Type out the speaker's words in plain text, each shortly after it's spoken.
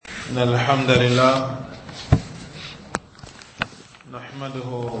إن الحمد لله نحمده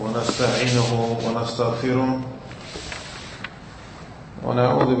ونستعينه ونستغفره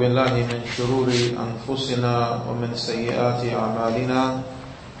ونعوذ بالله من شرور أنفسنا ومن سيئات أعمالنا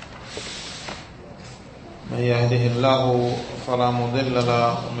من يهده الله فلا مضل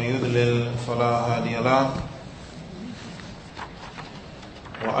له ومن يضلل فلا هادي له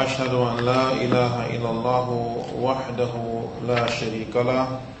وأشهد أن لا إله إلا الله وحده لا شريك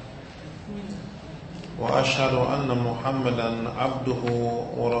له وأشهد أن محمدا عبده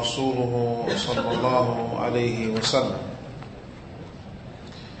ورسوله صلى الله عليه وسلم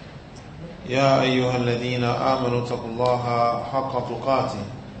يا أيها الذين آمنوا اتقوا الله حق تقاته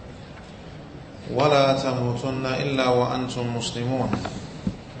ولا تموتن إلا وأنتم مسلمون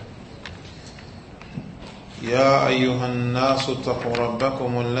يا أيها الناس اتقوا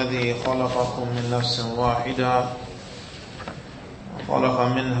ربكم الذي خلقكم من نفس واحدة خلق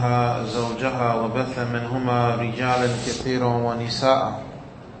منها زوجها وبث منهما رجالا كثيرا ونساء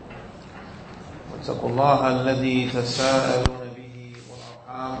واتقوا الله الذي تساءلون به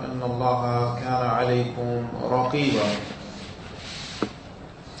والأرحام إن الله كان عليكم رقيبا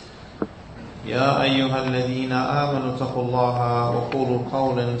يا أيها الذين آمنوا اتقوا الله وقولوا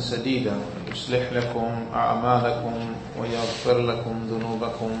قولا سديدا يصلح لكم أعمالكم ويغفر لكم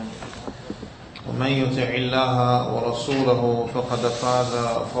ذنوبكم ومن يطع الله ورسوله فقد فاز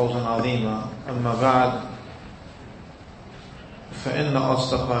فوزا عظيما أما بعد فإن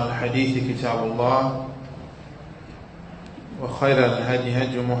أصدق الحديث كتاب الله وخير الهدي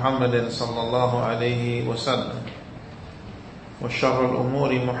هدي محمد صلى الله عليه وسلم وشر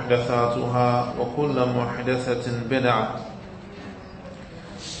الأمور محدثاتها وكل محدثة بدعة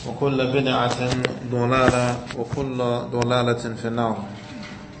وكل بدعة ضلالة وكل ضلالة في النار.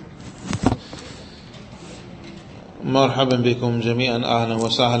 مرحبا بكم جميعا أهلا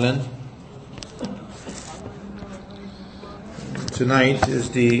وسهلا. Tonight is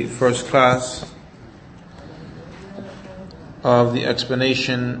the first class of the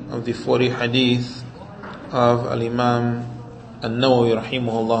explanation of the 40 hadith of Al-Imam An-Nawawi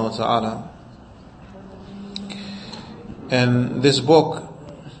rahimahullah ta'ala. And this book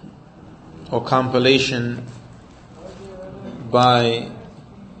or compilation by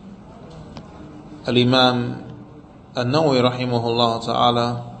Al-Imam An-Nawawi rahimahullah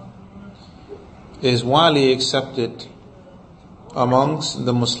ta'ala is widely accepted amongst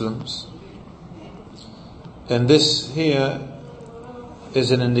the Muslims. And this here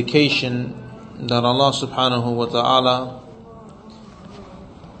is an indication that Allah subhanahu wa ta'ala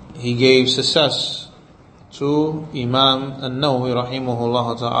He gave success to Imam An-Nawawi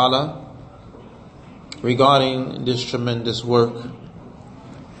rahimahullah ta'ala regarding this tremendous work.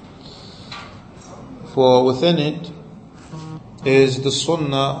 For within it is the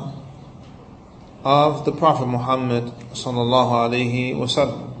sunnah of the Prophet Muhammad sallallahu alaihi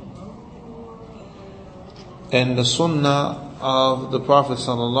wasallam. And the sunnah of the Prophet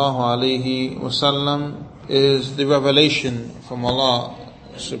sallallahu alaihi wasallam is the revelation from Allah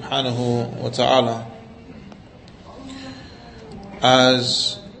subhanahu wa ta'ala.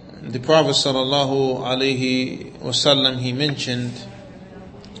 As the Prophet sallallahu alaihi wasallam, he mentioned,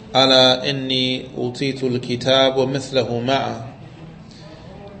 "Ala inni utitul kitab wa mithlahu ma'a,"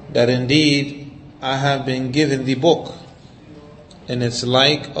 that indeed I have been given the book and its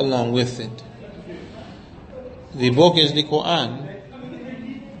like along with it. The book is the Quran,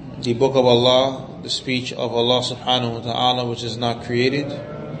 the book of Allah, the speech of Allah subhanahu wa ta'ala, which is not created.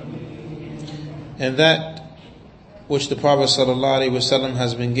 And that which the Prophet sallallahu alaihi wasallam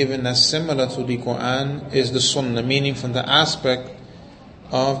has been given that's similar to the Quran is the Sunnah, meaning from the aspect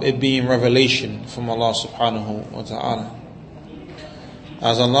of it being revelation from Allah subhanahu wa ta'ala.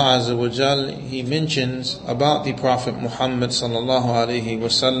 As Allah azza wa jal, He mentions about the Prophet Muhammad sallallahu alaihi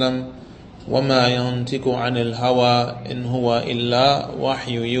wasallam, وَمَا يَنْتِقُ عَنِ الْهَوَىٰ إِنْ هُوَ إِلَّا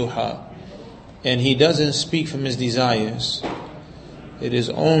وَحْيُ يُوحَىٰ. And he doesn't speak from his desires. It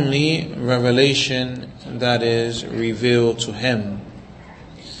is only revelation that is revealed to him.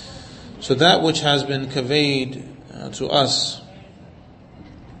 So that which has been conveyed to us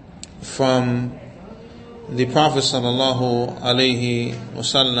from the Prophet sallallahu alaihi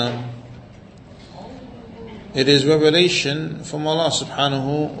wasallam, it is revelation from Allah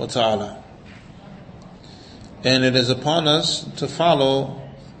subhanahu wa ta'ala. And it is upon us to follow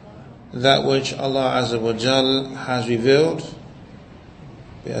that which Allah azza wa jal has revealed.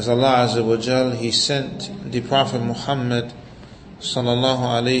 As Allah azza wa jal, He sent the Prophet Muhammad sallallahu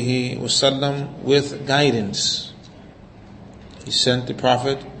alaihi wasallam with guidance. He sent the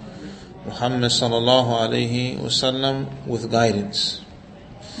Prophet Muhammad sallallahu alaihi wasallam with guidance.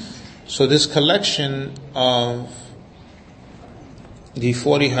 So this collection of the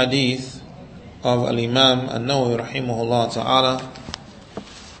 40 hadith of Al-Imam An-Nawawi rahimahullah ta'ala,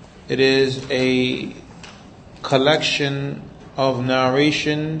 it is a collection of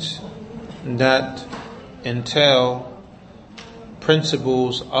narrations that entail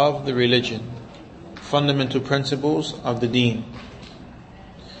principles of the religion, fundamental principles of the deen.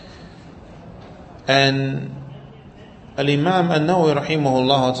 And Al-Imam An-Nawawi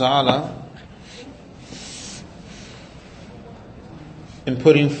rahimahullah ta'ala, in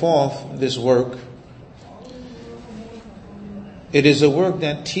putting forth this work, it is a work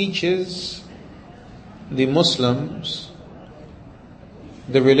that teaches the Muslims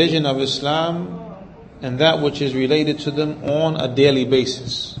the religion of Islam and that which is related to them on a daily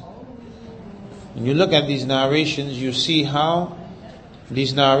basis. When you look at these narrations, you see how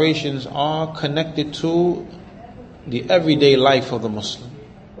these narrations are connected to the everyday life of the Muslim.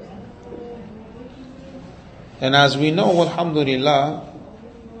 And as we know, alhamdulillah,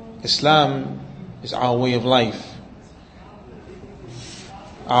 Islam is our way of life.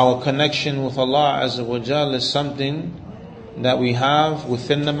 Our connection with Allah Azza wa Jal is something that we have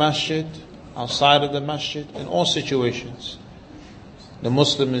within the masjid, outside of the masjid, in all situations. The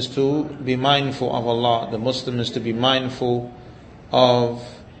Muslim is to be mindful of Allah. The Muslim is to be mindful of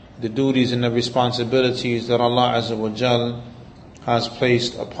the duties and the responsibilities that Allah Azza wa Jal has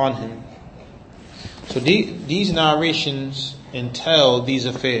placed upon him. So these narrations entail these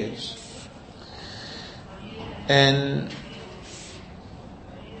affairs. And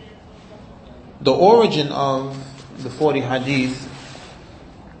the origin of the 40 hadith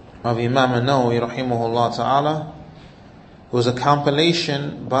of Imam An-Nawawi rahimahullah ta'ala was a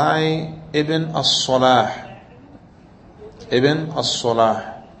compilation by Ibn As-Salah. Ibn As-Salah.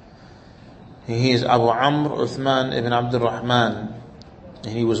 He is Abu Amr Uthman ibn Abdul Rahman.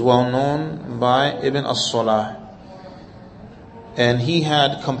 And he was well known by Ibn As-Salah. And he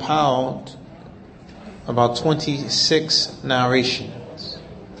had compiled about 26 narrations.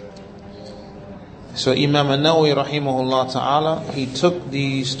 So Imam An-Nawawi rahimahullah ta'ala, he took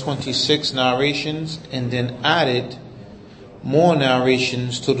these 26 narrations and then added more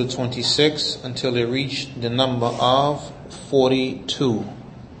narrations to the 26 until it reached the number of 42.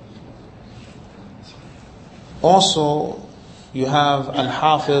 Also, you have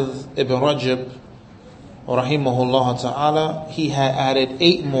Al-Hafiz Ibn Rajab rahimahullah ta'ala, he had added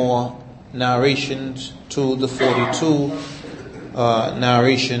 8 more narrations to the 42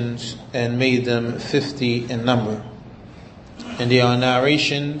 narrations and made them 50 in number. And they are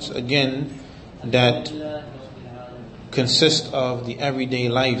narrations, again, that consist of the everyday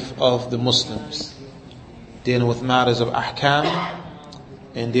life of the Muslims, dealing with matters of ahkam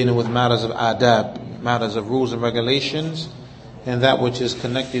and dealing with matters of adab, matters of rules and regulations, and that which is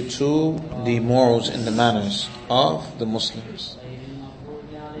connected to the morals and the manners of the Muslims.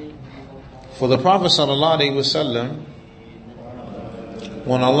 For the Prophet ﷺ,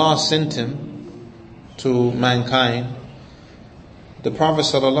 when Allah sent him to mankind, the Prophet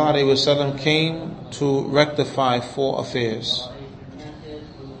ﷺ came to rectify 4 affairs.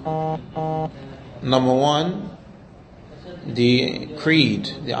 Number 1, the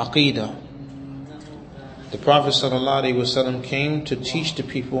creed, the aqidah. The Prophet ﷺ came to teach the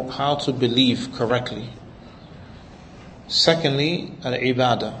people how to believe correctly. Secondly,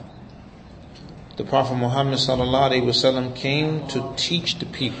 al-ibadah. The Prophet Muhammad ﷺ came to teach the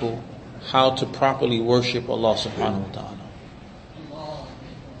people how to properly worship Allah subhanahu wa ta'ala.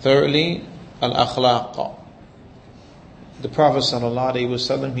 Thirdly, al-akhlaq. The Prophet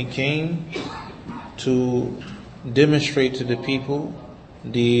ﷺ, he came to demonstrate to the people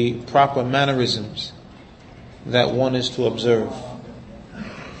the proper mannerisms that one is to observe.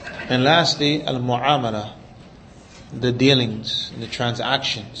 And lastly, al-mu'amala, the dealings, the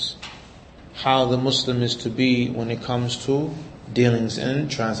transactions, how the Muslim is to be when it comes to dealings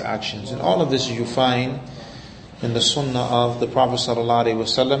and transactions. And all of this you find in the sunnah of the Prophet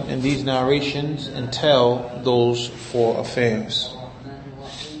ﷺ, and these narrations entail those 4 affairs.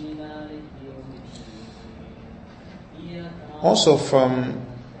 Also, from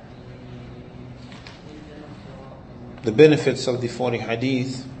the benefits of the 40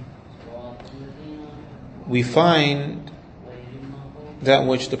 hadith, we find that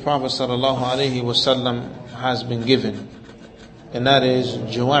which the Prophet ﷺ has been given, and that is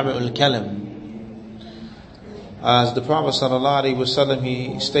jawami'ul kalam. As the Prophet ﷺ,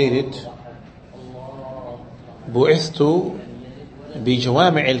 he stated, bu'ithtu bi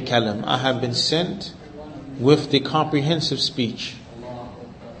jawami'il kalam, I have been sent with the comprehensive speech.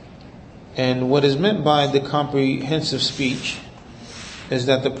 And what is meant by the comprehensive speech is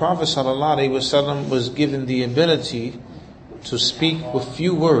that the Prophet ﷺ was given the ability to speak with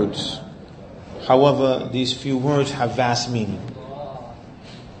few words. However, these few words have vast meaning.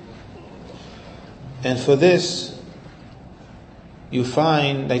 And for this, you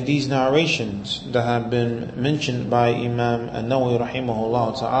find that these narrations that have been mentioned by Imam An-Nawawi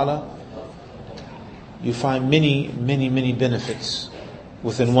rahimahullah ta'ala, you find many benefits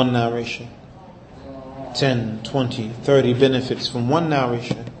within one narration. 10, 20, 30 benefits from one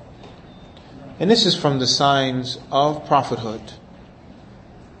narration. And this is from the signs of prophethood.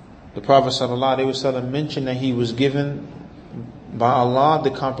 The Prophet ﷺ mentioned that he was given by Allah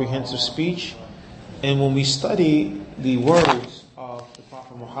the comprehensive speech. And when we study the words of the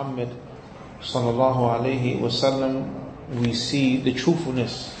Prophet Muhammad ﷺ, we see the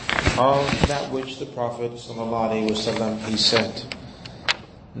truthfulness of that which the Prophet ﷺ he said,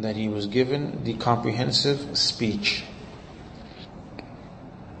 that he was given the comprehensive speech.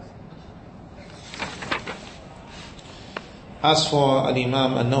 As for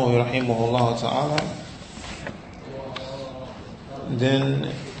Al-Imam An-Nawawi rahimahullah ta'ala,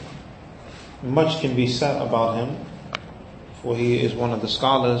 then much can be said about him, for he is one of the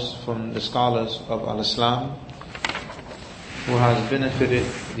scholars from the scholars of Al-Islam, who has benefited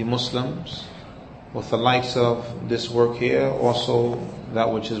the Muslims with the likes of this work here, also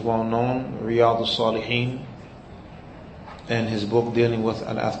that which is well known, Riyadh al-Salihin, and his book dealing with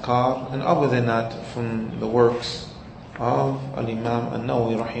Al-Adhkar, and other than that from the works of Al-Imam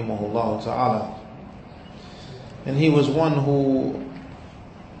An-Nawawi rahimahullah ta'ala. And he was one who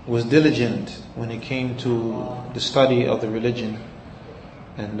was diligent when it came to the study of the religion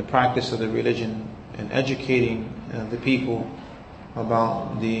and the practice of the religion and educating the people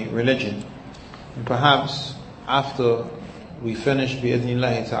about the religion. And perhaps after we finish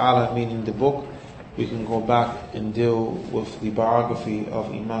bi'idhnillahi ta'ala, meaning the book, we can go back and deal with the biography of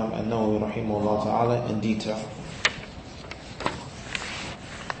Imam An-Nawawi rahimahullah ta'ala in detail.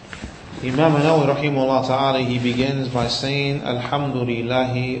 Imam An-Nawawi rahimahullah ta'ala, he begins by saying,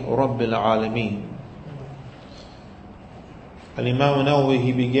 Alhamdulillahi Rabbil Alameen. Imam An-Nawawi,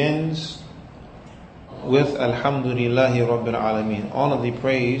 he begins with Alhamdulillahi Rabbil Alameen. All of the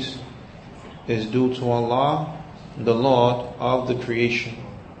praise is due to Allah, the Lord of the creation.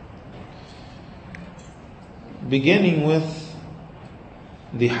 Beginning with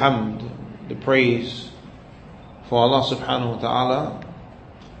the hamd, the praise for Allah subhanahu wa ta'ala.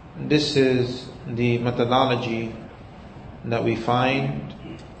 This is the methodology that we find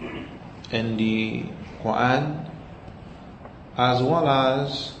in the Quran, as well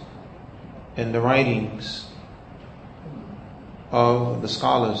as in the writings of the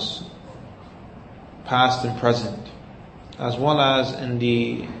scholars, past and present, as well as in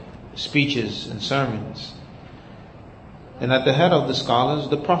the speeches and sermons. And at the head of the scholars,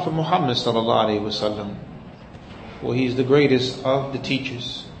 the Prophet Muhammad sallallahu alaihi wasallam, for he is the greatest of the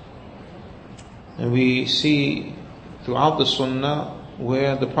teachers. And we see throughout the Sunnah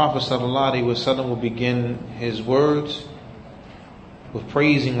where the Prophet ﷺ will begin his words with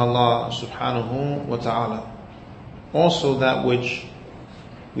praising Allah subhanahu wa ta'ala. Also that which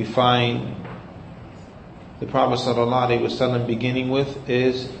we find the Prophet ﷺ beginning with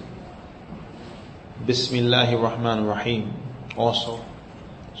is Bismillahir Rahmanir Rahim also.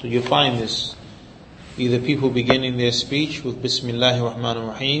 So you find this, either people beginning their speech with Bismillahir Rahmanir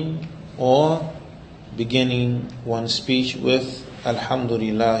Rahim, or beginning one's speech with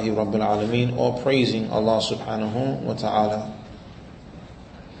Alhamdulillahi Rabbil Alameen, or praising Allah subhanahu wa ta'ala.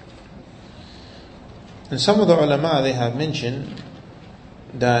 And some of the ulama, they have mentioned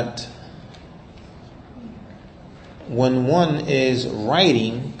that when one is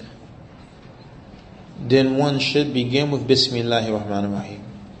writing, then one should begin with Bismillahir Rahmanir Rahim.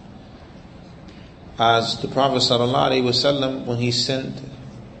 As the Prophet sallallahu alaihi wasallam, when he sent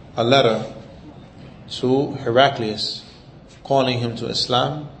a letter to Heraclius calling him to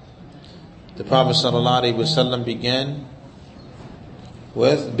Islam, the Prophet ﷺ began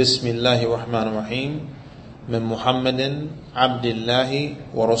with Bismillahir Rahmanir Rahim, min Muhammadin Abdillahi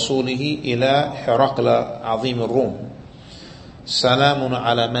wa Rasulihi ila Herakla Azim al-Rum, salamun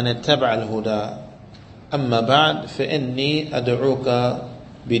ala man ittaba al-huda, amma ba'd fa inni ad'uka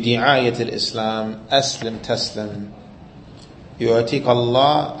bidi'ayat al-Islam, aslim taslim, يؤتيك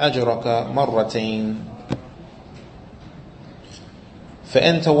الله أجرك مرتين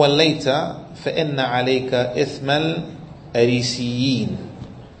فإن توليت فإن عليك إثم الأريسيين.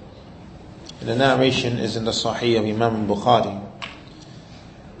 The narration is in the Sahih of Imam Bukhari.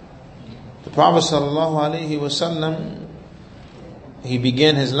 The Prophet ﷺ, he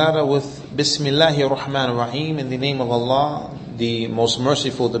began his letter with Bismillahir Rahmanir Rahim, in the name of Allah, the most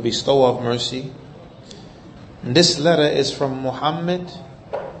merciful, the bestower of mercy. And this letter is from Muhammad,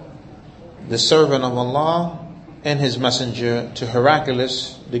 the servant of Allah and his messenger, to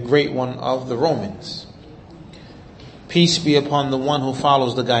Heraclius, the great one of the Romans. Peace be upon the one who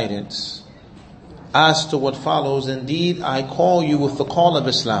follows the guidance. As to what follows, indeed, I call you with the call of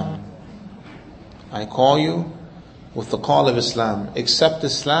Islam. I call you with the call of Islam. Accept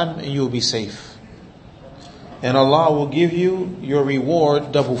Islam and you will be safe. And Allah will give you your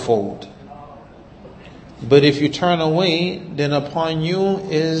reward double-fold. But if you turn away, then upon you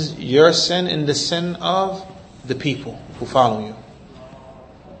is your sin and the sin of the people who follow you.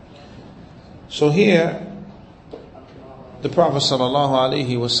 So here, the Prophet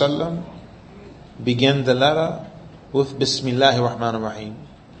ﷺ began the letter with Bismillahir Rahmanir Rahim.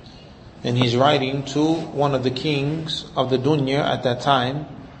 And he's writing to one of the kings of the dunya at that time,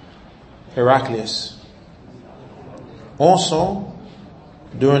 Heraclius. Also,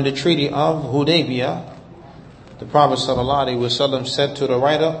 during the treaty of Hudaybiyah, the Prophet ﷺ said to the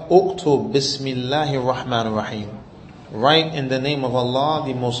writer, Uktub Bismillahir Rahmanir Rahim. Write in the name of Allah,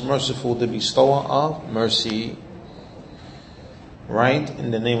 the most merciful, the bestower of mercy. Write in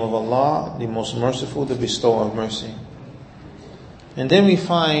the name of Allah, the most merciful, the bestower of mercy. And then we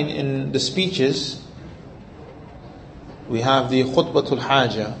find in the speeches, we have the Khutbatul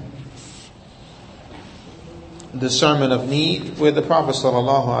Haja, the sermon of need, where the Prophet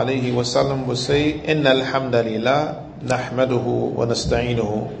ﷺ would say, Inna alhamdulillah, nahmaduhu wa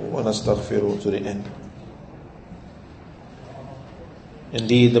nasta'inuhu wa nastaghfiruhu, to the end.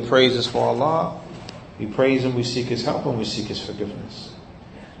 Indeed, the praise is for Allah. We praise Him, we seek His help, and we seek His forgiveness.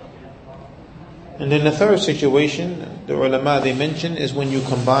 And then the third situation, the ulama, they mention, is when you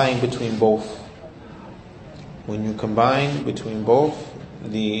combine between both. When you combine between both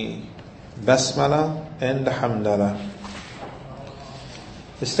the basmala and the hamdala.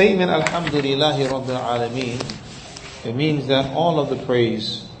 The statement, Alhamdulillahi Rabbil Alameen, it means that all of the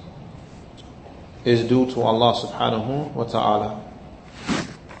praise is due to Allah subhanahu wa ta'ala.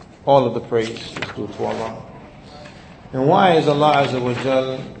 All of the praise is due to Allah. And why is Allah Azza wa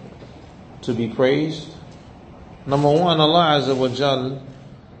Jal to be praised? Number one, Allah Azza wa Jal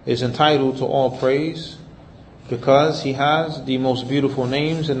is entitled to all praise because He has the most beautiful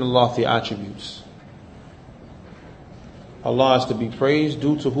names and the lofty attributes. Allah is to be praised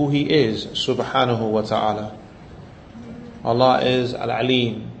due to who He is, subhanahu wa ta'ala. Allah is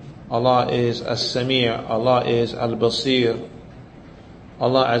Al-Alim. Allah is As-Sami'. Allah is Al-Basir.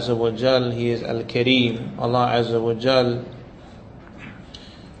 Allah Azza wa Jal, He is Al-Kareem. Allah Azza wa Jal,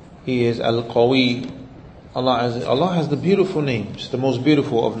 He is Al-Qawi. Allah has the beautiful names, the most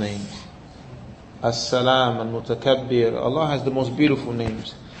beautiful of names. As-Salam, Al-Mutakabbir. Allah has the most beautiful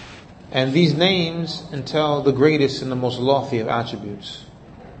names. And these names entail the greatest and the most lofty of attributes.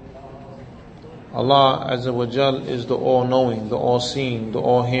 Allah Azza wa Jal is the all-knowing, the all-seeing, the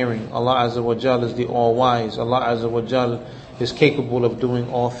all-hearing. Allah Azza wa Jal is the all-wise. Allah Azza wa Jal is capable of doing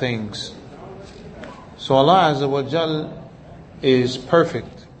all things. So Allah Azza wa Jal is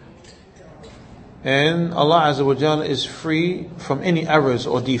perfect. And Allah Azza wa Jal is free from any errors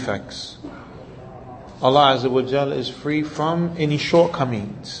or defects. Allah Azza wa Jal is free from any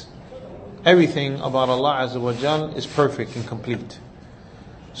shortcomings. Everything about Allah Azza wa Jal is perfect and complete.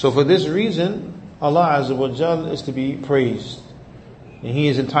 So for this reason, Allah Azza wa Jal is to be praised. And He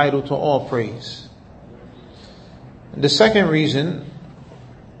is entitled to all praise. The second reason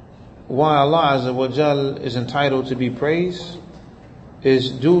why Allah Azza wa Jal is entitled to be praised is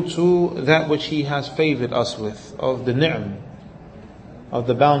due to that which He has favored us with, of the ni'am, of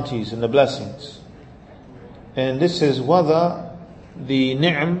the bounties and the blessings. And this is whether the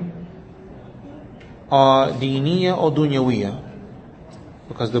ni'am are deeniyah or dunyawiyah.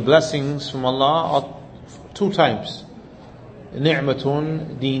 Because the blessings from Allah are two types.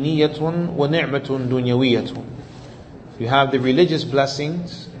 Ni'matun deeniyatun wa ni'matun dunyawiyatun. You have the religious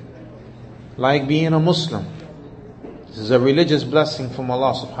blessings, like being a Muslim. This is a religious blessing from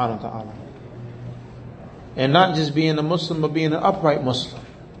Allah subhanahu wa ta'ala. And not just being a Muslim, but being an upright Muslim.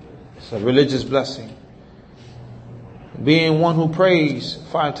 It's a religious blessing. Being one who prays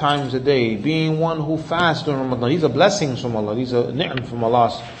 5 times a day, being one who fasts during Ramadan. These are blessings from Allah. These are ni'am from Allah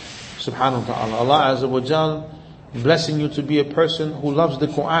subhanahu wa ta'ala. Allah Azza wa Jal blessing you to be a person who loves the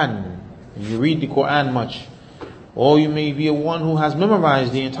Quran. And you read the Quran much. Or you may be one who has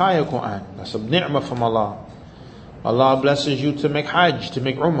memorized the entire Quran. That's a ni'mah from Allah. Allah blesses you to make hajj, to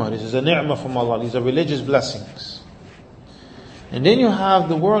make umrah. This is a ni'mah from Allah. These are religious blessings. And then you have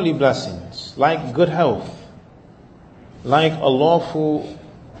the worldly blessings, like good health, like a lawful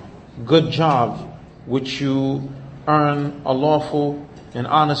good job which you earn a lawful and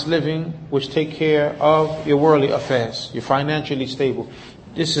honest living, which take care of your worldly affairs. You're financially stable.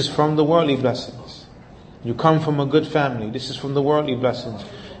 This is from the worldly blessings. You come from a good family. This is from the worldly blessings.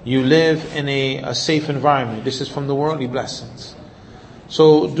 You live in a safe environment. This is from the worldly blessings.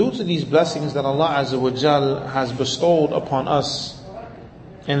 So due to these blessings that Allah Azza wa Jal has bestowed upon us,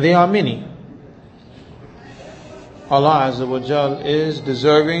 and they are many, Allah Azza wa Jal is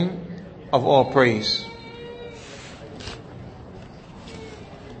deserving of all praise.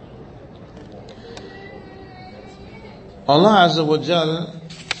 Allah Azza wa Jal,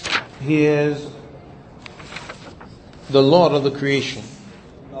 He is the Lord of the creation.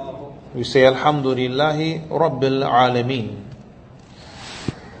 We say Alhamdulillahi Rabbil Alameen.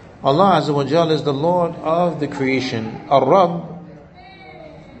 Allah Azza wa Jal is the Lord of the creation. Ar-Rabb,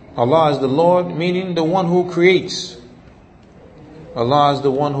 Allah is the Lord, meaning the one who creates. Allah is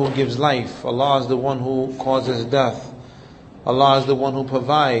the one who gives life. Allah is the one who causes death. Allah is the one who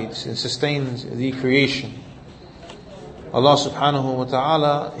provides and sustains the creation. Allah subhanahu wa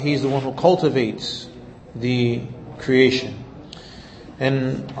ta'ala, He is the one who cultivates the creation.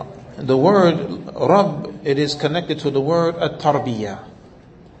 And the word Rabb, it is connected to the word At-Tarbiyah.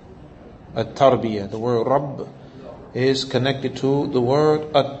 At-Tarbiyah. The word Rabb is connected to the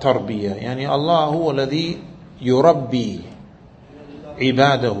word At-Tarbiyah. Yani Allah huwa alladhi yurabbi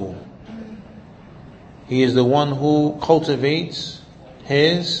ibadahu. He is the one who cultivates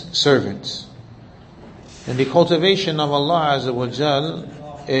His servants. And the cultivation of Allah Azza wa Jal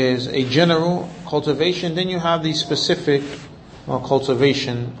is a general cultivation. Then you have the specific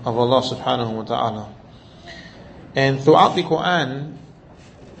cultivation of Allah subhanahu wa ta'ala. And throughout the Quran,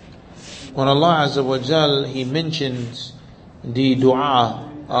 when Allah Azza wa Jal, He mentions the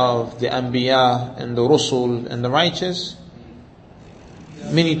dua of the Anbiya and the Rusul and the righteous,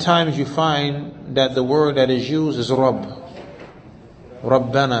 many times you find that the word that is used is Rabb.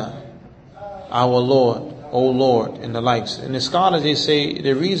 Rabbana, our Lord, O Lord, and the likes. And the scholars, they say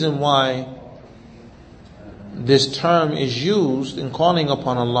the reason why this term is used in calling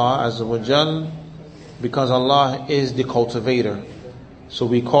upon Allah Azza wa Jal, because Allah is the cultivator. So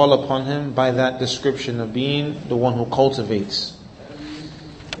we call upon Him by that description of being the one who cultivates.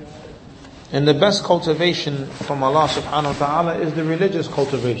 And the best cultivation from Allah subhanahu wa ta'ala is the religious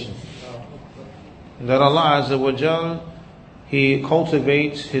cultivation. That Allah Azza wa Jal, He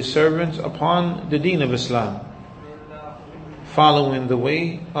cultivates His servants upon the deen of Islam, following the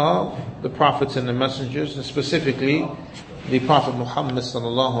way of the prophets and the messengers, and specifically the Prophet Muhammad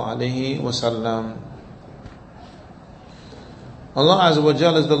sallallahu alaihi wasallam. Allah Azza wa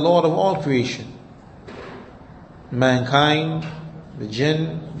Jal is the Lord of all creation. Mankind, the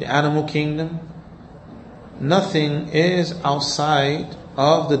jinn, the animal kingdom, nothing is outside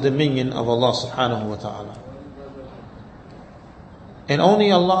of the dominion of Allah subhanahu wa ta'ala. And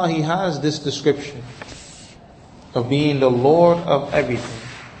only Allah, He has this description of being the Lord of everything.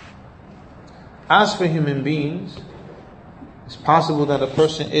 As for human beings, it's possible that a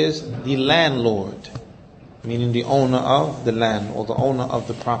person is the landlord, meaning the owner of the land or the owner of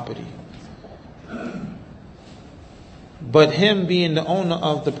the property. But him being the owner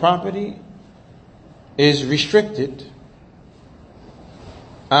of the property is restricted.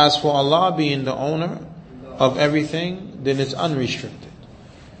 As for Allah being the owner of everything, then it's unrestricted.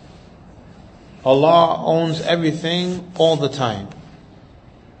 Allah owns everything all the time.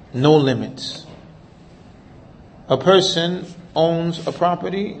 No limits. A person owns a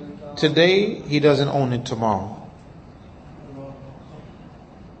property today, he doesn't own it tomorrow.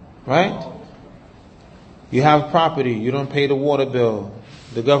 Right? You have property, you don't pay the water bill.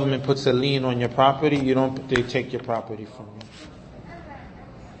 The government puts a lien on your property, they take your property from you.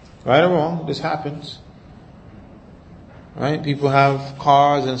 Right or wrong, this happens. Right? People have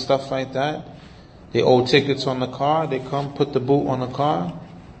cars and stuff like that. They owe tickets on the car, they come put the boot on the car,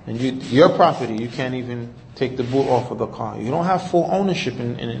 and your property, you can't even take the boot off of the car. You don't have full ownership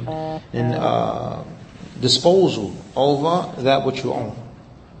in disposal over that which you own.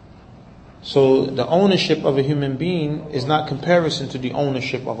 So the ownership of a human being is not comparison to the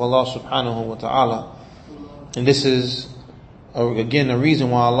ownership of Allah subhanahu wa ta'ala. And this is again a reason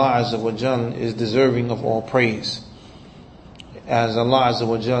why Allah Azza wa Jal is deserving of all praise. As Allah Azza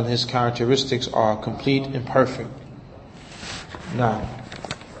wa Jal, His characteristics are complete and perfect. Now,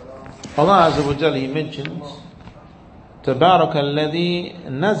 Allah Azza wa Jal, He mentions تبارك الذي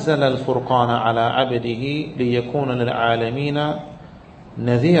نزل الفرقان على عبده ليكون للعالمين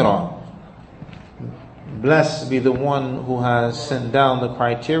نذيرا. Blessed be the one who has sent down the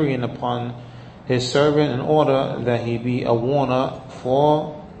criterion upon His servant in order that he be a warner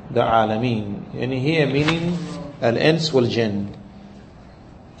for the alameen. And here meaning al-ins wal-jinn.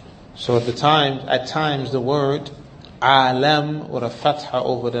 So at times the word alam with a fatha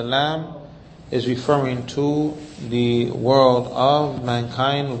over the lam is referring to the world of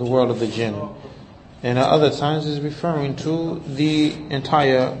mankind, or the world of the jinn. And at other times is referring to the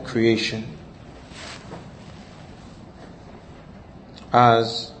entire creation.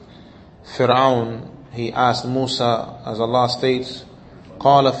 As Fir'aun, he asked Musa, as Allah states,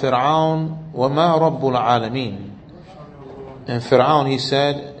 قال فرعون وما رب العالمين. And Fir'aun, he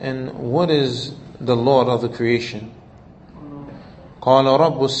said, and what is the Lord of the creation? قال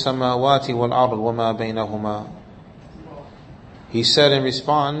رب السماوات والأرض وما بينهما. He said in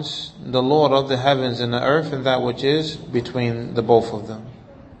response, the Lord of the heavens and the earth and that which is between the both of them.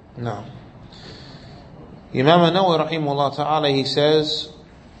 Now, Imam An-Nawawi rahimahullah ta'ala, he says,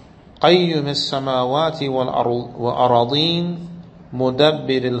 قيم السماوات والأراضين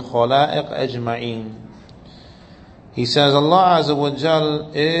مدبر الخلائق أجمعين. He says Allah Azza wa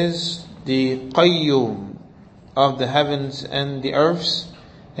Jal is the Qayyum of the heavens and the earths,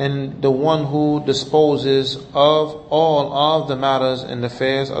 and the one who disposes of all of the matters and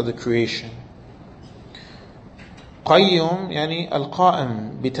affairs of the creation. Qayyum yani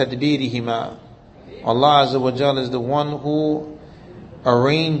al-Qa'im bitadbirihima. Allah Azza wa Jal is the one who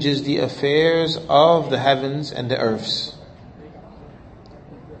arranges the affairs of the heavens and the earths.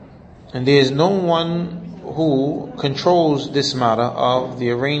 And there is no one who controls this matter of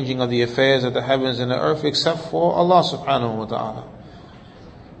the arranging of the affairs of the heavens and the earth except for Allah subhanahu wa ta'ala.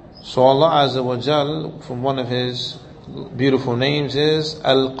 So Allah Azza wa Jal, from one of His beautiful names, is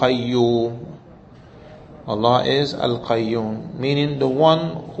Al-Qayyum. Allah is Al-Qayyum, meaning the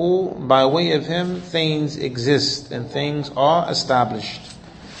one who, by way of Him, things exist and things are established.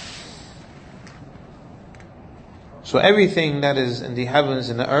 So everything that is in the heavens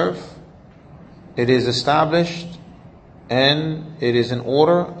and the earth, it is established and it is in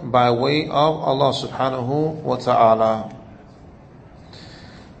order by way of Allah subhanahu wa ta'ala.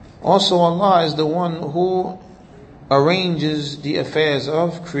 Also, Allah is the one who arranges the affairs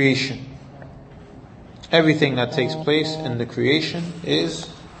of creation. Everything that takes place in the creation is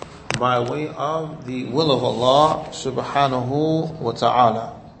by way of the will of Allah subhanahu wa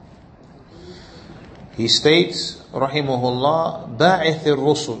ta'ala. He states, rahimahullah, باعث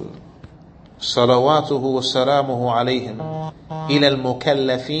الرسل صلواته وسلامه عليهم إلى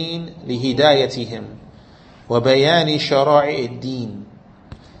المكلفين لهدايتهم وبيان شرائع الدين.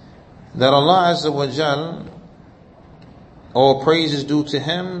 That Allah Azza wa Jal, all praise is due to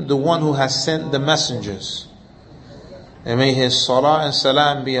Him, the one who has sent the messengers, and may His salah and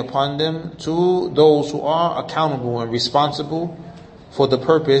salam be upon them, to those who are accountable and responsible for the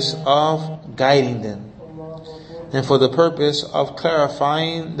purpose of guiding them and for the purpose of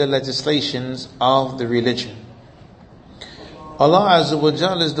clarifying the legislations of the religion. Allah Azza wa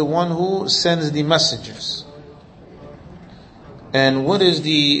Jal is the one who sends the messengers. And what is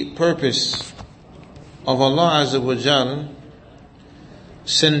the purpose of Allah Azza wa Jal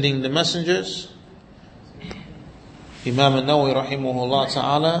sending the messengers? Imam An-Nawawi rahimahullah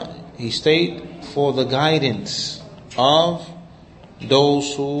ta'ala, he state, for the guidance of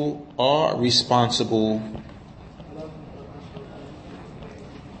those who are responsible.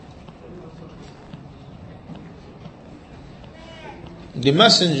 The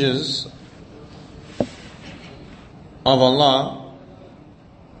messengers of Allah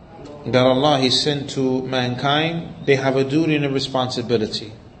that Allah He sent to mankind, they have a duty and a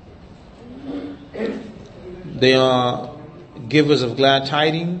responsibility. They are givers of glad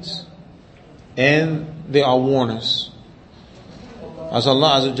tidings and they are warners. As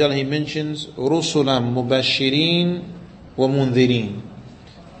Allah Azza wa Jalla, He mentions Rusulan Mubashirin wa Mundhirin,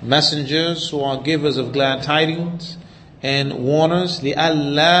 messengers who are givers of glad tidings and warners.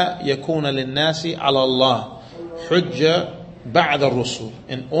 لِأَلَّا يَكُونَ لِلنَّاسِ عَلَى اللَّهِ حُجَّةٌ بَعْدَ الرُّسُلِ,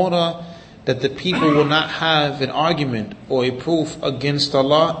 in order that the people will not have an argument or a proof against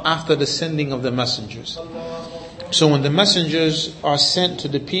Allah after the sending of the messengers. So when the messengers are sent to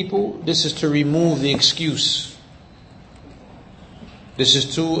the people, this is to remove the excuse. This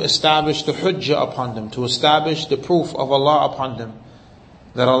is to establish the hujjah upon them, to establish the proof of Allah upon them,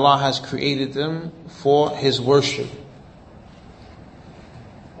 that Allah has created them for His worship.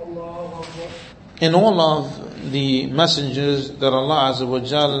 In all of the messengers that Allah Azza wa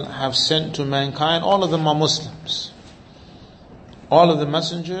Jal have sent to mankind, all of them are Muslims. All of the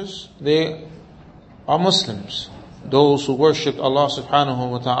messengers, they are Muslims. Those who worship Allah subhanahu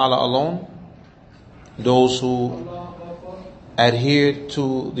wa ta'ala alone, those who adhere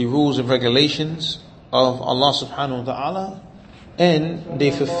to the rules and regulations of Allah subhanahu wa ta'ala, and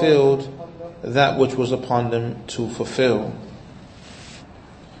they fulfilled that which was upon them to fulfill.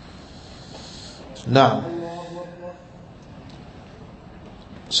 Now,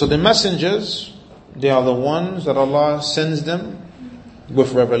 so the messengers, they are the ones that Allah sends them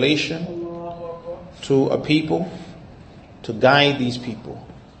with revelation to a people, to guide these people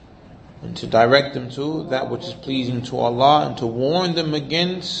and to direct them to that which is pleasing to Allah, and to warn them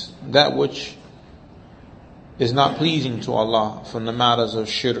against that which is not pleasing to Allah from the matters of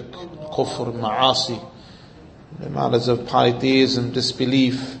shirk, kufr, ma'asi, the matters of polytheism,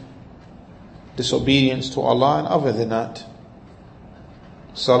 disbelief, disobedience to Allah, and other than that.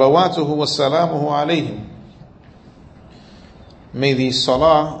 Salawatuhu wa salamuhu alayhim. May the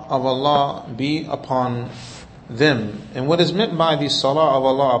salah of Allah be upon them. And what is meant by the salah of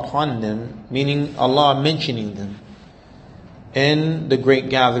Allah upon them, meaning Allah mentioning them in the great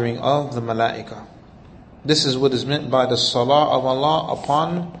gathering of the malaika. This is what is meant by the salah of Allah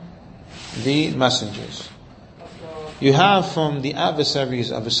upon the messengers. You have from the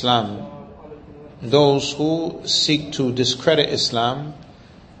adversaries of Islam, those who seek to discredit Islam,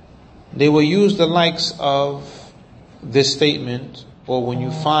 they will use the likes of this statement, or when you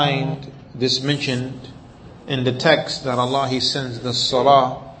find this mentioned in the text that Allah, He sends the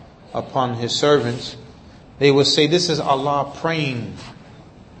salah upon His servants, they will say this is Allah praying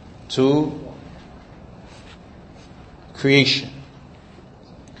to creation.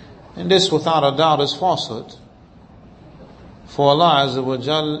 And this without a doubt is falsehood. For Allah Azza wa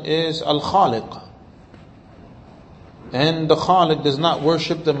Jal is Al-Khaliq. And the Khaliq does not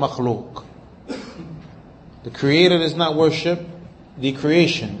worship the makhluk. The Creator does not worship the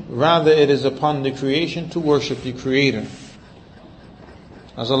creation. Rather, it is upon the creation to worship the Creator.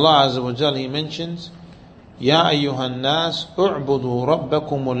 As Allah Azza wa Jal, He mentions, يا أيها الناس اعبدوا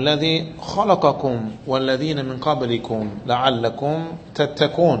ربكم الذي خلقكم والذين من قبلكم لعلكم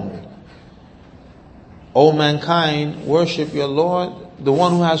تتقون. O mankind, worship your Lord, the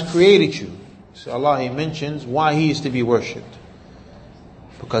one who has created you. So Allah, He mentions why He is to be worshipped.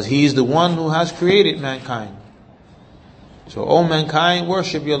 Because He is the one who has created mankind. So, O mankind,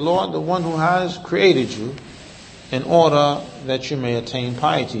 worship your Lord, the one who has created you, in order that you may attain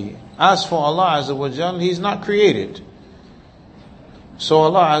piety. As for Allah Azza wa Jal, He is not created. So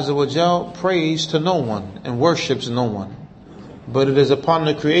Allah Azza wa Jal prays to no one and worships no one. But it is upon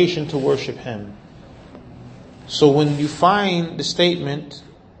the creation to worship Him. So when you find the statement,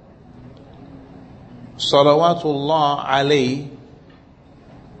 Salawatullah alayhi,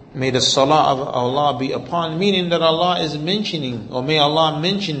 may the salah of Allah be upon, meaning that Allah is mentioning, or may Allah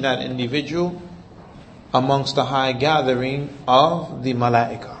mention that individual amongst the high gathering of the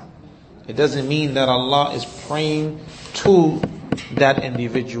malaika. It doesn't mean that Allah is praying to that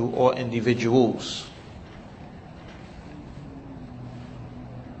individual or individuals.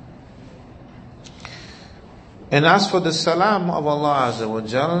 And as for the salam of Allah Azza wa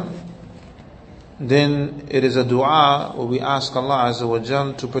Jal, then it is a dua where we ask Allah Azza wa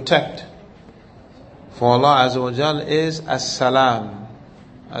Jal to protect. For Allah Azza wa Jal is as-salam.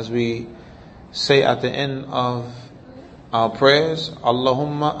 As we say at the end of our prayers,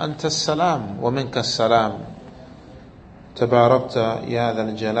 Allahumma anta as-salam wa minka as-salam. Tabarakta ya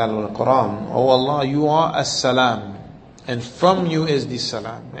dhal jalal wal ikram. Oh Allah, you are as-salam, and from you is the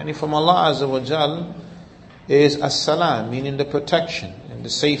salam. And from Allah Azza wa Jal is as-salam, meaning the protection and the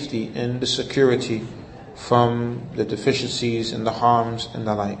safety and the security from the deficiencies and the harms and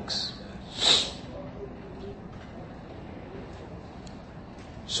the likes.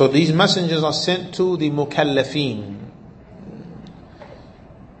 So these messengers are sent to the mukallafeen.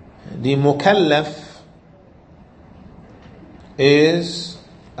 The mukallaf is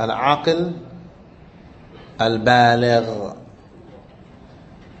al-aqil al-baligh.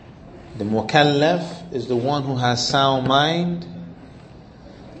 The mukallaf is the one who has sound mind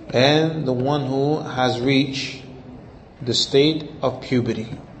and the one who has reached the state of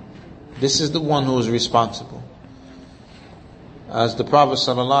puberty. This is the one who is responsible. As the Prophet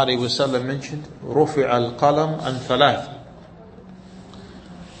ﷺ mentioned, رُفِعَ الْقَلَمْ عَنْ ثَلَاثٍ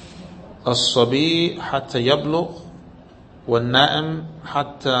الصَّبِي حَتَّى يَبْلُغْ وَالنَّائِمْ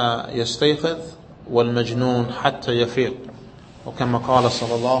حَتَّى يَسْتَيْقِظْ وَالْمَجْنُونَ حَتَّى يَفِيقْ. وكما قال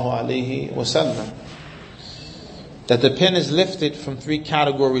صلى الله عليه وسلم, that the pen is lifted from three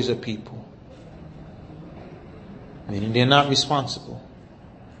categories of people, meaning they're not responsible.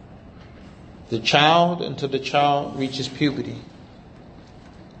 The child until the child reaches puberty.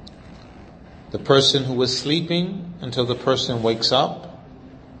 The person who is sleeping until the person wakes up.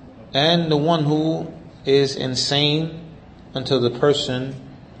 And the one who is insane until the person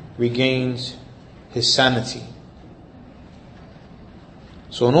regains his sanity.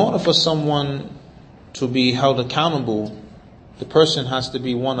 So in order for someone to be held accountable, the person has to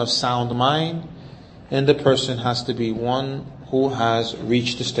be one of sound mind, and the person has to be one who has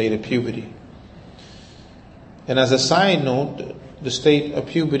reached the state of puberty. And as a side note, the state of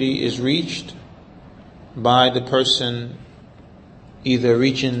puberty is reached by the person either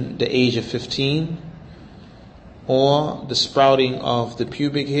reaching the age of 15, or the sprouting of the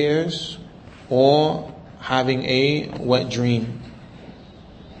pubic hairs, or having a wet dream.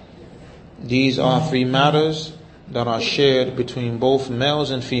 These are three matters that are shared between both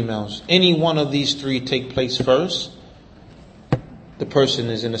males and females. Any one of these three take place first, the person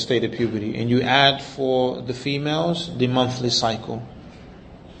is in a state of puberty. And you add for the females the monthly cycle.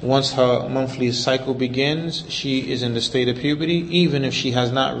 Once her monthly cycle begins, she is in the state of puberty, even if she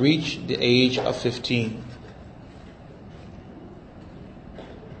has not reached the age of 15.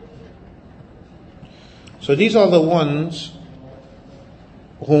 So these are the ones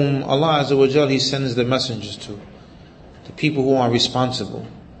whom Allah Azza wa Jal, He sends the messengers to. The people who are responsible.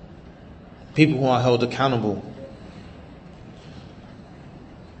 People who are held accountable.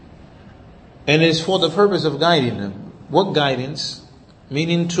 And it is for the purpose of guiding them. What guidance?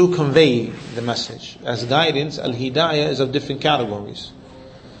 Meaning to convey the message. As guidance, al-hidayah is of different categories.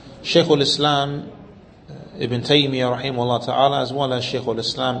 Shaykh al-Islam Ibn Taymiyyah rahimahullah ta'ala, as well as Shaykh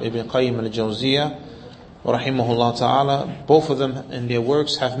al-Islam Ibn Qayyim al-Jawziyah rahimahullah ta'ala, both of them in their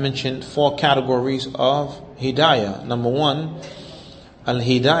works have mentioned 4 categories of hidayah. Number 1,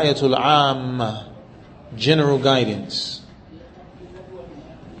 al-hidayatul amma, general guidance.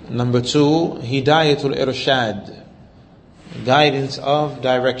 Number 2, hidayatul irshad, guidance of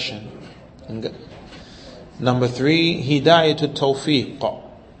direction. Number 3, hidayatul tawfiq,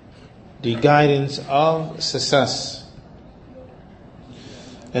 the guidance of success.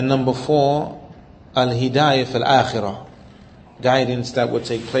 And number 4, al-hidayah fil akhirah, guidance that will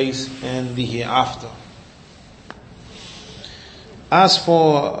take place in the hereafter. As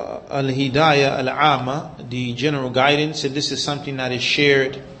for al-hidayah al-amma, the general guidance, and this is something that is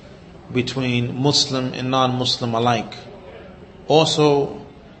shared between Muslim and non-Muslim alike. Also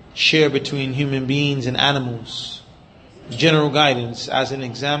shared between human beings and animals. General guidance, as an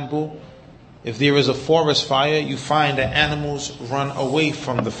example, if there is a forest fire, you find that animals run away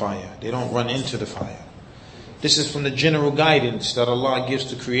from the fire. They don't run into the fire. This is from the general guidance that Allah gives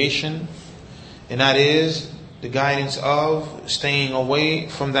to creation, and that is the guidance of staying away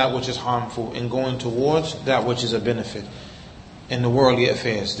from that which is harmful and going towards that which is a benefit in the worldly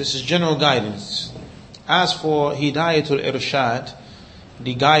affairs. This is general guidance. As for hidayatul irshad,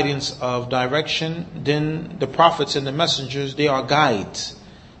 the guidance of direction, then the prophets and the messengers, they are guides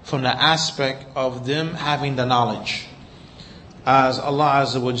from the aspect of them having the knowledge. As Allah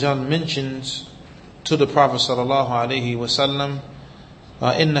Azza wa Jal mentions to the Prophet sallallahu alaihi wasallam,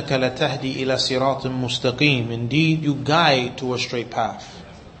 إِنَّكَ لَتَهْدِي إِلَى صِرَاطٍ مُسْتَقِيمٍ, indeed you guide to a straight path.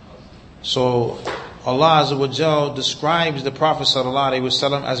 So Allah Azza wa Jal describes the Prophet sallallahu alaihi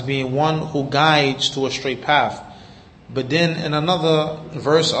wasallam as being one who guides to a straight path. But then in another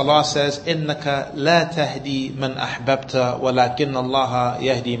verse Allah says, إِنَّكَ لَا تَهْدِي مَنْ أَحْبَبْتَ وَلَكِنَّ اللَّهَ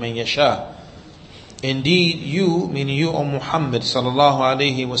يَهْدِي مَنْ يَشَاءُ. Indeed you, meaning you, O Muhammad sallallahu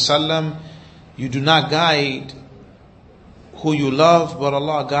alaihi wasallam, you do not guide who you love, but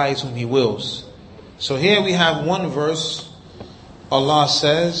Allah guides whom He wills. So here we have one verse, Allah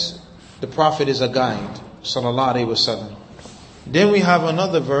says the Prophet is a guide, sallallahu alaihi wasallam. Then we have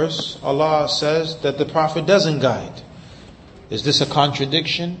another verse, Allah says that the Prophet doesn't guide. Is this a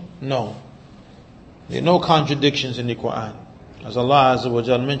contradiction? No. There are no contradictions in the Quran. As Allah Azza wa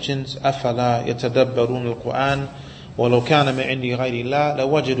Jal mentions, أَفَلَا يَتَدَبَّرُونَ الْقُرْآنَ وَلَوْ كَانَ مِنْ عِنْدِ غَيْرِ اللَّهِ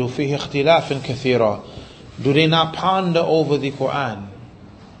لَوَجَدُوا فِيهِ اخْتِلَافًا كَثِيرًا. Do they not ponder over the Quran?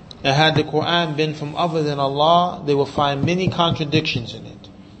 And had the Quran been from other than Allah, they will find many contradictions in it.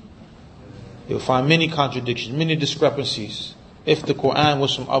 They will find many contradictions, many discrepancies, if the Quran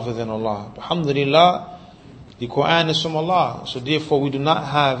was from other than Allah. Alhamdulillah, the Quran is from Allah, so therefore we do not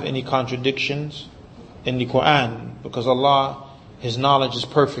have any contradictions in the Quran, because Allah, His knowledge is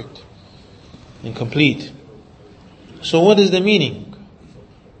perfect and complete. So what is the meaning?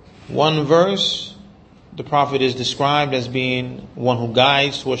 One verse, the Prophet is described as being one who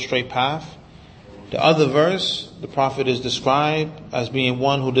guides to a straight path. The other verse, the Prophet is described as being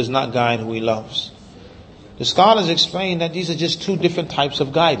one who does not guide who he loves. The scholars explain that these are just 2 different types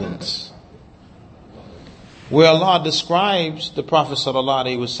of guidance. Where Allah describes the Prophet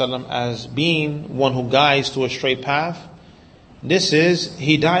ﷺ as being one who guides to a straight path, this is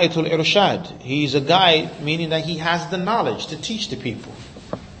hidayatul irshad. He is a guide, meaning that he has the knowledge to teach the people.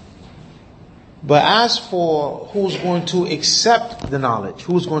 But as for who's going to accept the knowledge,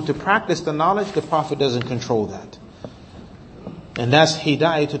 who's going to practice the knowledge, the Prophet doesn't control that. And that's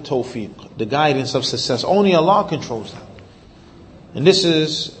hidayah to tawfiq, the guidance of success. Only Allah controls that. And this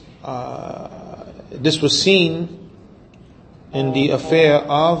was seen in the affair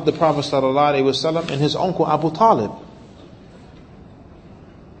of the Prophet ﷺ and his uncle Abu Talib.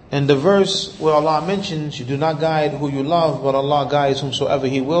 And the verse where Allah mentions, you do not guide who you love, but Allah guides whomsoever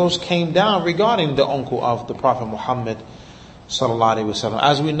He wills, came down regarding the uncle of the Prophet Muhammad ﷺ.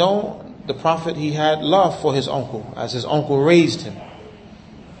 As we know, the Prophet, he had love for his uncle, as his uncle raised him.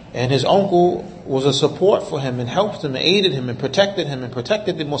 And his uncle was a support for him and helped him and aided him and protected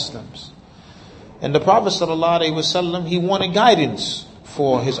the Muslims. And the Prophet ﷺ, he wanted guidance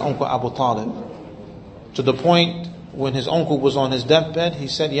for his uncle Abu Talib. To the point when his uncle was on his deathbed, he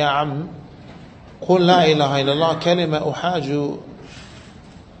said, Ya Am, قل لا إله إلا الله كلمة أحاج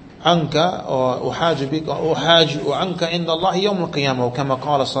عنك أو أحاج بك أحاج عنك عند الله يوم القيامة وكما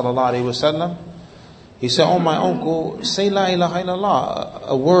قال صلى الله عليه وسلم. He said, oh my uncle, say La ilaha illallah,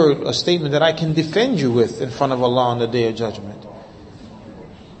 a word, a statement that I can defend you with in front of Allah on the Day of Judgment.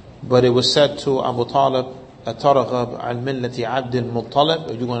 But it was said to Abu Talib, أَتَرْغَبْ عَنْ مِلَّةِ عَبْدِ الْمُطَّلِبِ,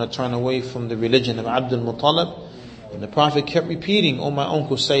 are you going to turn away from the religion of Abd al-Muttalib? And the Prophet kept repeating, oh my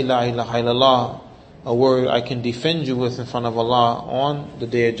uncle, say La ilaha illallah, a word I can defend you with in front of Allah on the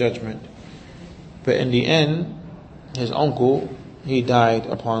Day of Judgment. But in the end, his uncle, he died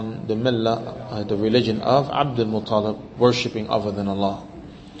upon the millah, the religion of Abd al-Muttalib, worshipping other than Allah.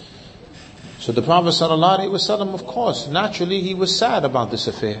 So the Prophet ﷺ, of course, naturally he was sad about this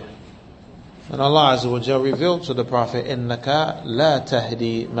affair. And Allah Azza wa Jalla revealed to the Prophet, إِنَّكَ لَا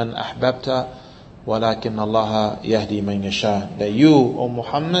تَهْدِي مَنْ أَحْبَبْتَ وَلَكِنَّ اللَّهَ يَهْدِي مَنْ يَشَاءُ. That you, O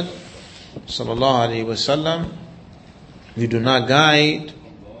Muhammad sallallahu alaihi wasallam, you do not guide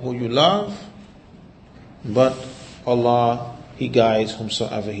who you love, but Allah, He guides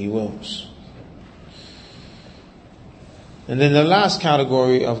whomsoever He wills. And then the last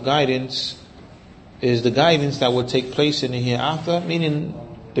category of guidance is the guidance that will take place in the hereafter, meaning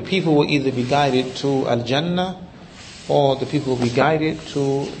the people will either be guided to Al-Jannah or the people will be guided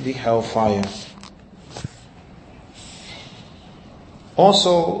to the hellfire.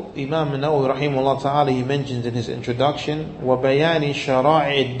 Also, Imam An-Nawawi rahimahullah ta'ala, he mentions in his introduction, وَبَيَانِ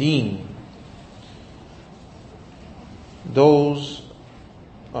شَرَائِعِ الدِّينِ. Those,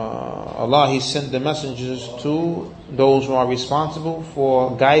 Allah, He sent the messengers to those who are responsible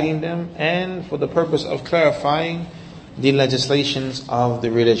for guiding them and for the purpose of clarifying the legislations of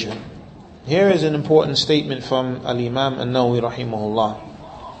the religion. Here is an important statement from Al-Imam An-Nawawi rahimahullah.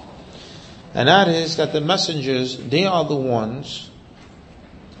 And that is that the messengers, they are the ones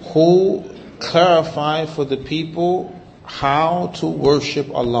who clarify for the people how to worship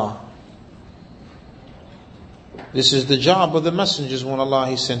Allah. This is the job of the messengers when Allah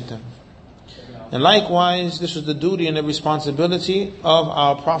He sent them. And likewise, this is the duty and the responsibility of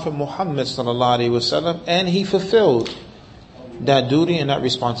our Prophet Muhammad sallallahu alaihi wasallam, and he fulfilled that duty and that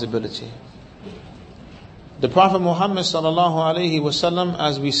responsibility. The Prophet Muhammad sallallahu alaihi wasallam,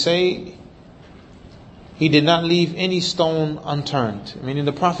 as we say, he did not leave any stone unturned. Meaning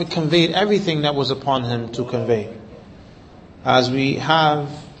the Prophet conveyed everything that was upon him to convey. As we have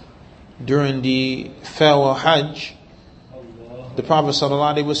during the farewell Hajj, the Prophet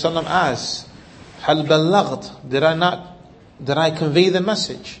ﷺ asked, Hal ballaght, did I convey the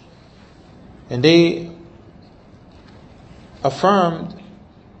message? And they affirmed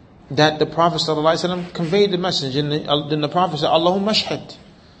that the Prophet ﷺ conveyed the message. And then the Prophet said, Allahumma ashhad,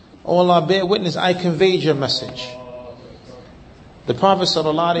 O Allah, bear witness, I conveyed your message. The Prophet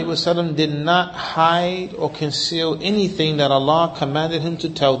ﷺ did not hide or conceal anything that Allah commanded him to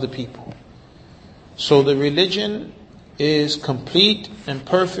tell the people. So the religion is complete and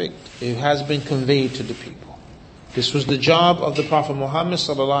perfect. It has been conveyed to the people. This was the job of the Prophet Muhammad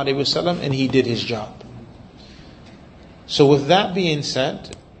ﷺ, and he did his job. So with that being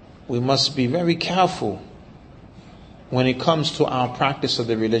said, we must be very careful when it comes to our practice of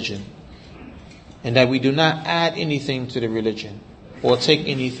the religion, and that we do not add anything to the religion or take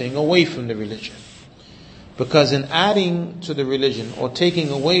anything away from the religion. Because in adding to the religion or taking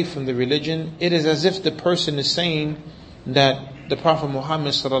away from the religion, it is as if the person is saying that the Prophet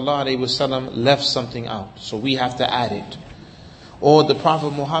Muhammad ﷺ left something out, so we have to add it. Or the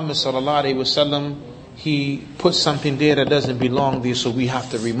Prophet Muhammad ﷺ, he put something there that doesn't belong there, so we have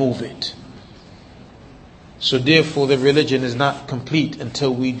to remove it. So therefore the religion is not complete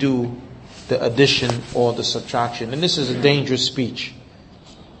until we do the addition or the subtraction. And this is a dangerous speech.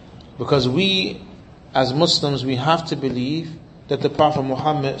 Because we, as Muslims, we have to believe that the Prophet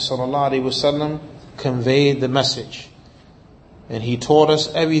Muhammad sallallahu alaihi wasallam conveyed the message, and he taught us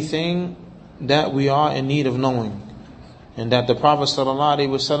everything that we are in need of knowing, and that the Prophet sallallahu alaihi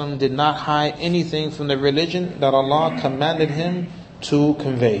wasallam did not hide anything from the religion that Allah commanded him to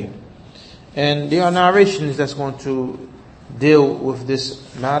convey. And there are narrations that's going to deal with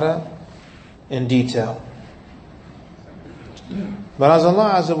this matter in detail. But as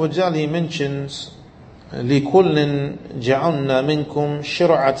Allah Azza wa Jalla, He mentions, لِكُلٍّ جَعَلْنَا مِنْكُمْ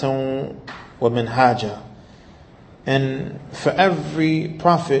شِرْعَةً وَمِنْهَاجًا. And for every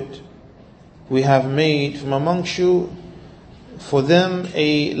prophet we have made from amongst you, for them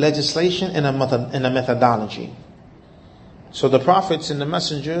a legislation and a methodology. So the prophets and the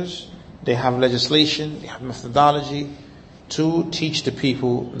messengers, they have legislation, they have methodology to teach the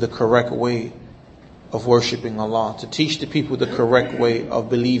people the correct way of worshipping Allah, to teach the people the correct way of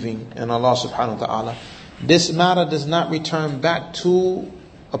believing in Allah subhanahu wa ta'ala. This matter does not return back to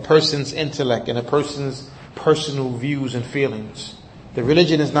a person's intellect and a person's personal views and feelings. The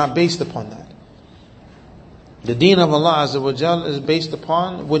religion is not based upon that. The deen of Allah Azza wa Jal is based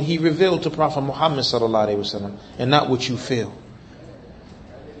upon what He revealed to Prophet Muhammad sallallahu alaihi wasallam, and not what you feel.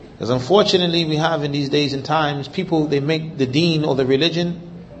 Because unfortunately we have in these days and times, people, they make the deen or the religion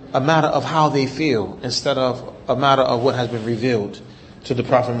a matter of how they feel instead of a matter of what has been revealed to the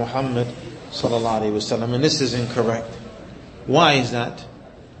Prophet Muhammad sallallahu alaihi wasallam. And this is incorrect. Why is that?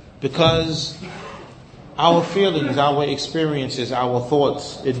 Because our feelings, our experiences, our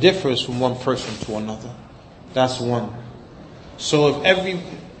thoughts, it differs from one person to another. That's one. So if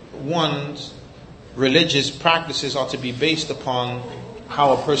everyone's religious practices are to be based upon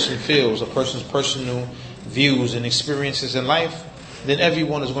how a person feels, a person's personal views and experiences in life, then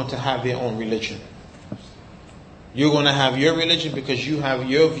everyone is going to have their own religion. You're going to have your religion because you have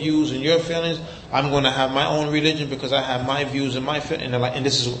your views and your feelings. I'm going to have my own religion because I have my views and my feelings. And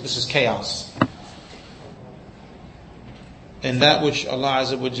this is chaos. And that which Allah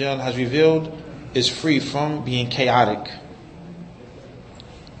Azza wa Jal has revealed is free from being chaotic.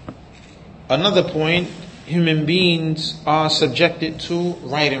 Another point, human beings are subjected to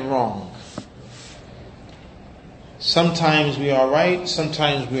right and wrong. Sometimes we are right,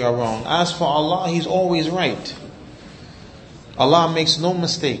 sometimes we are wrong. As for Allah, He's always right. Allah makes no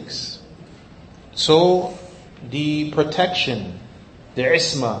mistakes. So the protection, the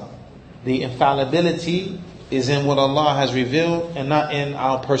isma, the infallibility is in what Allah has revealed and not in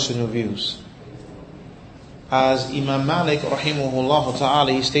our personal views. As Imam Malik rahimahullah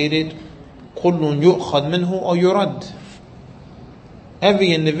ta'ala, he stated, كُلٌّ يُؤْخَذْ مِنْهُ أَوْ يُرَدْ.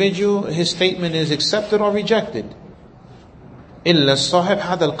 Every individual, his statement is accepted or rejected. إِلَّا الصَّاحِبْ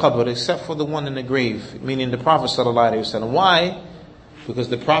هَذَا الْقَبْرِ, except for the one in the grave, meaning the Prophet sallallahu alaihi wasallam. Why? Because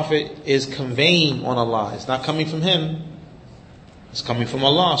the Prophet is conveying on Allah. It's not coming from him. It's coming from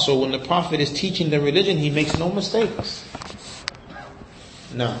Allah. So when the Prophet is teaching the religion, he makes no mistakes.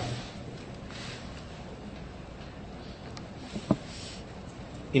 No.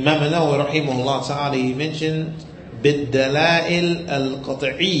 Imam An-Nawawi rahimahullah ta'ala, he mentioned بِالدَّلَائِلْ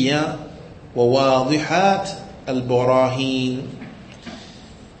الْقَطْعِيَّةِ وَوَاضِحَاتِ الْبَرَاهِينِ,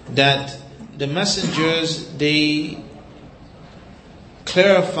 that the messengers, they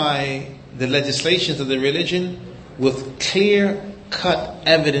clarify the legislations of the religion with clear-cut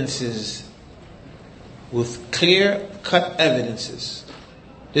evidences. With clear-cut evidences.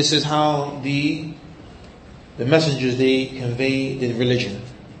 This is how the messengers, they convey the religion.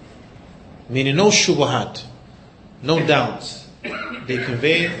 Meaning no shubahat, no doubts. They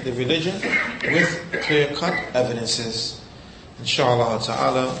convey the religion with clear-cut evidences. Inshallah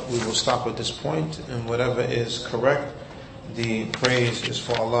ta'ala, we will stop at this point, and whatever is correct, the praise is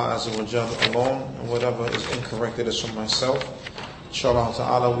for Allah Azza wa Jalla alone, and whatever is incorrect, it is from myself. Inshallah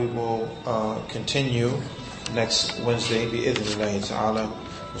ta'ala, we will continue next Wednesday, bi'idhnillahi ta'ala.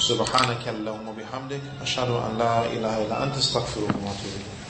 وسبحانك اللهم وبحمدك أشهد أن لا إله إلا أنت أستغفرك وأتوب إليك.